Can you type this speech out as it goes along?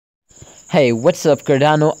Hey, what's up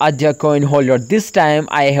Cardano Adja coin holder? This time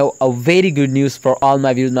I have a very good news for all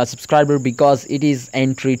my viewers, my subscriber, because it is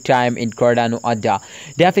entry time in Cardano Adja.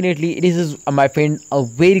 Definitely it is my friend a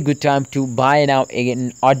very good time to buy now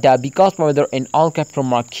in Adja, because my brother in all crypto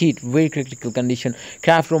market very critical condition.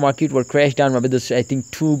 Crypto market were crashed down, my brother. I think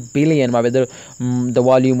 2 billion, my brother. The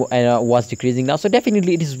volume was decreasing now, so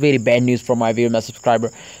definitely it is very bad news for my viewer, my subscriber.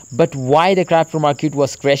 But why the crypto market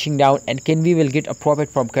was crashing down, and can we will get a profit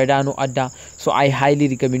from Cardano Adja? So I highly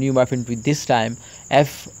recommend you, my friend, with this time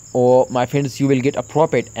if or my friends you will get a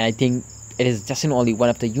profit, and I think it is just and only one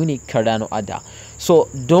of the unique Cardano Adja. So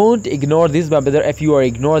don't ignore this, my brother. If you are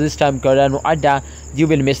ignore this time Cardano Adja, you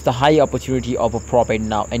will miss the high opportunity of a profit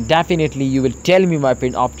now, and definitely you will tell me, my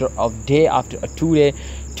friend, after a day, after a 2 day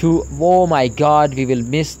to, oh my god, we will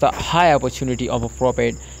miss the high opportunity of a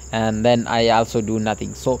profit, and then I also do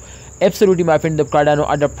nothing. So absolutely, my friend, the Cardano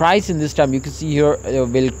at the price in this time you can see here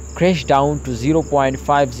will crash down to 0.508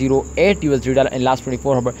 USD in last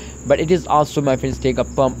 24 hours, but it is also, my friends, take a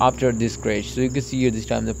pump after this crash. So you can see here this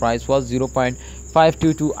time the price was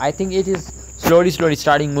 0.522. I think it is slowly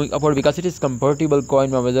starting moving upward, because it is convertible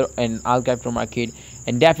coin, my brother, and all crypto market,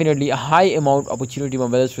 and definitely a high amount opportunity, my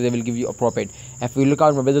brother, so they will give you a profit. If we look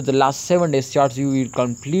out, my brother, the last 7 days charts, you will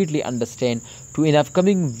completely understand to in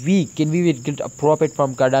upcoming week can we will get a profit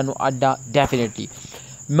from Cardano Adja. Definitely,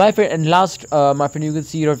 my friend. And last my friend, you can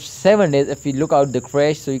see here 7 days, if we look out the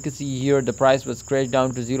crash, so you can see here the price was crashed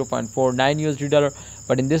down to 0.49 USD,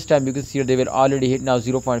 but in this time you can see here they will already hit now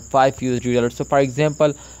 0.5 USD. So for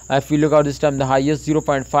example, if we look out this time, the highest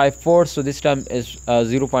 0.54, so this time is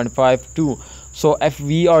 0.52. so if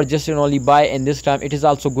we are just an only buy in this time, it is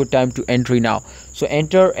also good time to entry now. So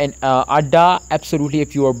enter an Adja absolutely.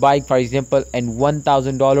 If you are buying, for example, and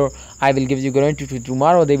 $1,000, I will give you guarantee to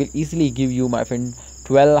tomorrow they will easily give you, my friend,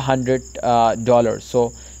 $1,200.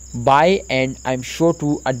 So buy, and I'm sure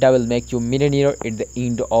to Adja will make you millionaire at the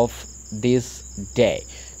end of this day.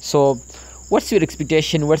 So what's your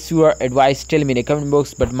expectation, what's your advice? Tell me in the comment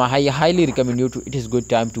box. But I highly recommend you to, it is good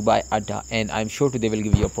time to buy Adja, and I'm sure they will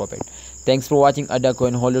give you a profit. Thanks for watching, Adja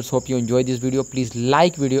coin holders. Hope you enjoyed this video. Please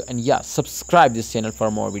like video, and yeah, subscribe this channel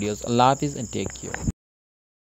for more videos. Allah Hafiz and take care.